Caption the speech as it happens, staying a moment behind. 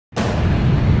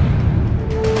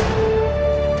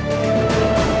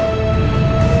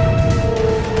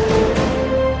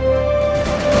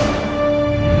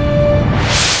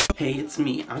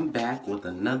me. I'm back with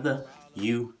another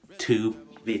YouTube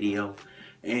video,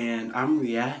 and I'm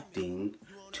reacting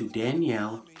to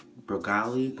Danielle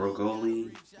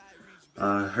Brogoli,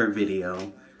 her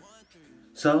video.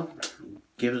 So,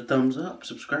 give it a thumbs up,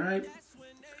 subscribe.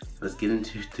 Let's get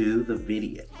into the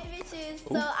video. Hey bitches,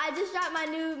 so I just dropped my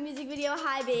new music video,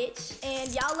 Hi Bitch,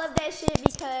 and y'all love that shit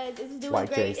because it's doing White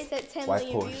great. Case. It's at 10 White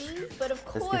million Porsche. views, but of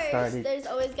course, there's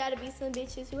always got to be some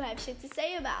bitches who have shit to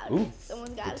say about it.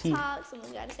 Someone's got to talk,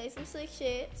 someone's got to say some slick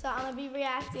shit, so I'm going to be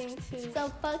reacting to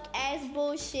some fuck-ass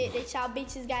bullshit that y'all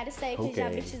bitches got to say because y'all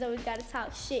bitches always got to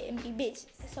talk shit and be bitches.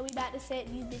 So we about to set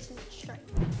these bitches straight.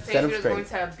 Today's video is going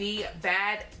to be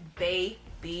Bhad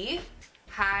Bhabie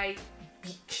Hi,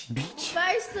 bich.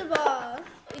 First of all,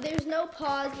 there's no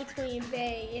pause between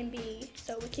bay and b,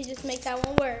 so we can just make that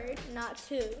one word, not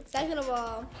two. Second of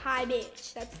all, hi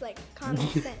bitch. That's like common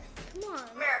sense. Come on.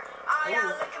 All y'all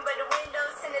looking but the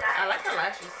windows and it. I like her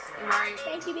lashes. Right.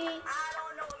 Thank you, B. I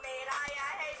don't know, man.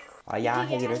 Oh, y'all You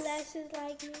haters. got eyelashes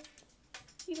like me.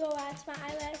 You go watch my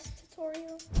eyelash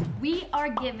tutorial. We are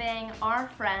giving our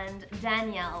friend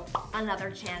Danielle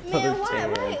another chance. Man,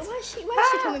 why is she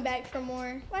coming back for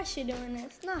more? Why is she doing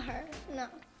this? Not her. No.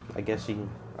 I guess she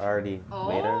already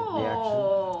made her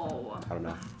reaction. I don't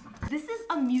know. This is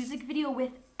a music video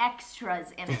with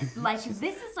extras in it. Like,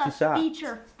 this is a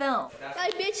feature film.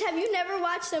 Like, bitch, have you never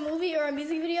watched a movie or a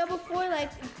music video before?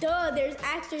 Like, duh, there's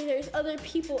actors, there's other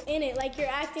people in it. Like, you're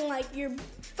acting like you're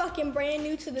fucking brand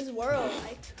new to this world.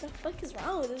 Like, what the fuck is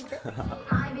wrong with this girl?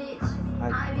 Hi, bitch.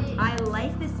 Hi, bitch. I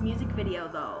like this music video,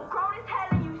 though.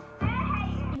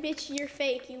 Bitch, you're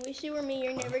fake. You wish you were me.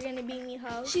 You're never gonna be me,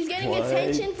 ho. She's getting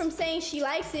attention from saying she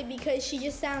likes it because she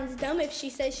just sounds dumb if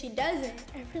she says she doesn't.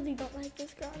 I really don't like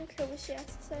this girl. I don't care what she has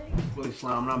to say. Willie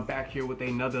Slime, and I'm back here with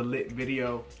another lit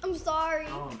video. I'm sorry.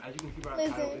 As you can see by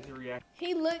the title, it's a reaction.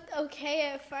 He looked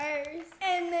okay at first,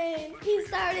 and then he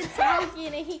started talking,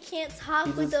 and he can't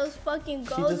talk with those fucking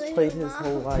goals in his mouth. He just played his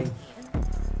whole life.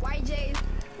 White J's,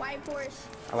 white Porsche.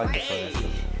 I like this one.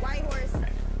 White horse.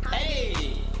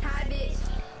 Hey! Hi, bitch.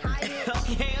 Hi,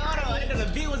 bitch. Okay, hold on. I didn't know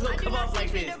the beat was gonna come off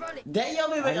like this. Danielle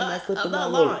been making, I'm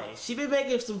not lying. She been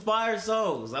making some fire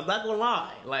songs. I'm not gonna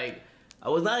lie. Like, I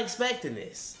was not expecting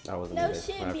this. I wasn't No either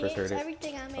shit, when I first heard bitch. it.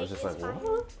 Everything I make I was just is like, fire.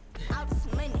 what?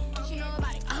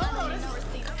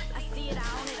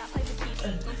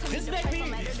 This make me.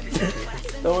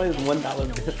 Always $1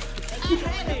 bill.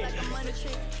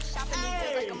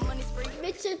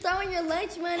 Bitch, you're throwing your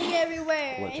lunch money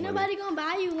everywhere. Ain't nobody gonna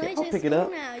buy you lunch I'll at pick it school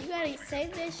up. now. You gotta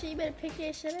save that shit. You better pick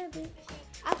that shit up, bitch.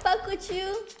 I fuck with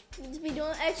you. You just be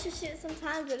doing extra shit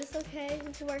sometimes, but it's okay.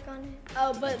 We can work on it.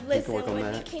 Oh, but listen, when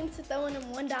it came to throwing them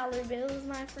 $1 bills,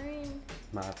 my friend,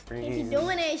 if you're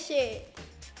doing that shit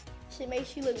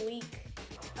makes you look weak.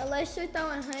 Unless you're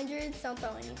throwing hundreds, don't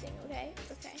throw anything, okay?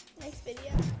 Okay, next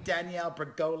video. Danielle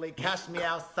Brogoli, cash me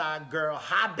outside, girl.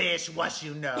 Hi, bitch, what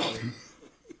you know?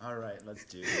 All right, let's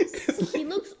do this. He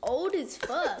looks old as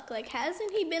fuck. Like,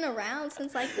 hasn't he been around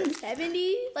since like the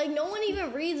 70s? Like, no one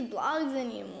even reads blogs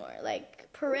anymore.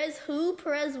 Like, Perez who?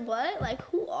 Perez what? Like,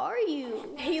 who are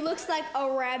you? He looks like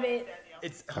a rabbit.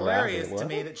 It's hilarious to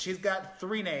me that she's got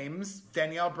 3 names.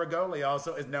 Danielle Brogoli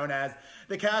also is known as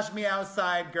the Cash Me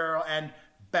Outside Girl and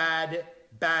Bhad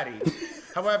Bhabie.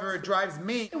 However, it drives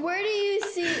me. Where do you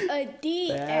see a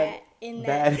D at in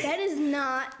that? That is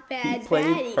not Bhad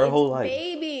Bhabie. Her whole life.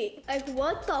 Baby. Like,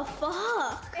 what the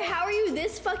fuck? How are you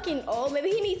this fucking old? Maybe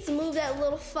he needs to move that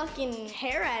little fucking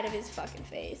hair out of his fucking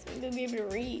face. Maybe he'll be able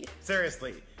to read.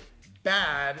 Seriously.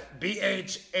 Bad,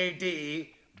 B-H-A-D,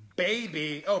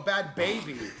 baby. Oh, Bhad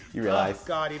Bhabie. You realize. Oh,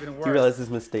 God, even worse. You realize his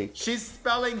mistake. She's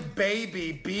spelling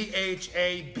baby,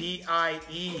 B-H-A-B-I-E.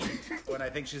 When I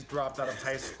think she's dropped out of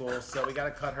high school, so we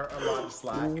gotta cut her a lot of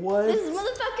slack. What? This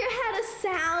motherfucker had a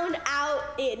sound out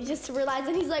it just to realize,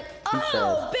 and he's like,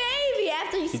 oh, baby,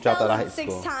 after you spelled it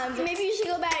 6 times. Maybe you should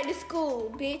go back to school,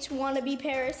 bitch, wannabe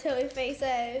Paris Hilton face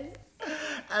ass.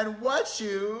 And what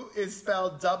you is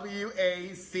spelled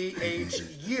W-A-C-H-U.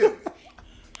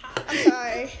 I'm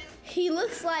sorry. He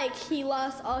looks like he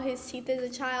lost all his teeth as a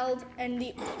child, and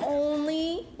the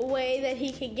only way that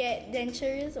he could get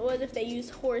dentures was if they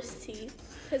used horse teeth,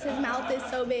 because his mouth is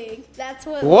so big. That's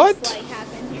what looks like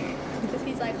happened here. Because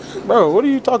he's like, bro, what are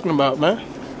you talking about, man?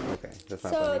 Okay, that's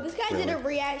not so funny. this guy did a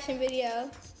reaction video,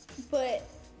 but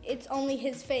it's only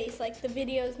his face. Like, the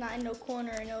video's not in no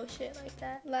corner or no shit like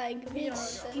that. Like,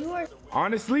 bitch, you are.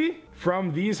 Honestly,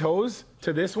 from these hoes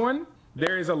to this one,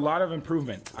 there is a lot of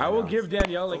improvement. I will give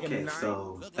Danielle like a 9.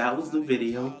 So that was the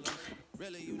video.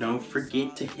 Don't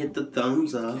forget to hit the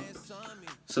thumbs up,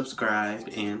 subscribe,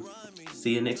 and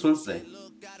see you next Wednesday.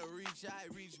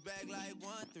 back like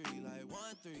 1-3, like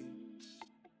 1-3.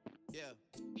 Yeah.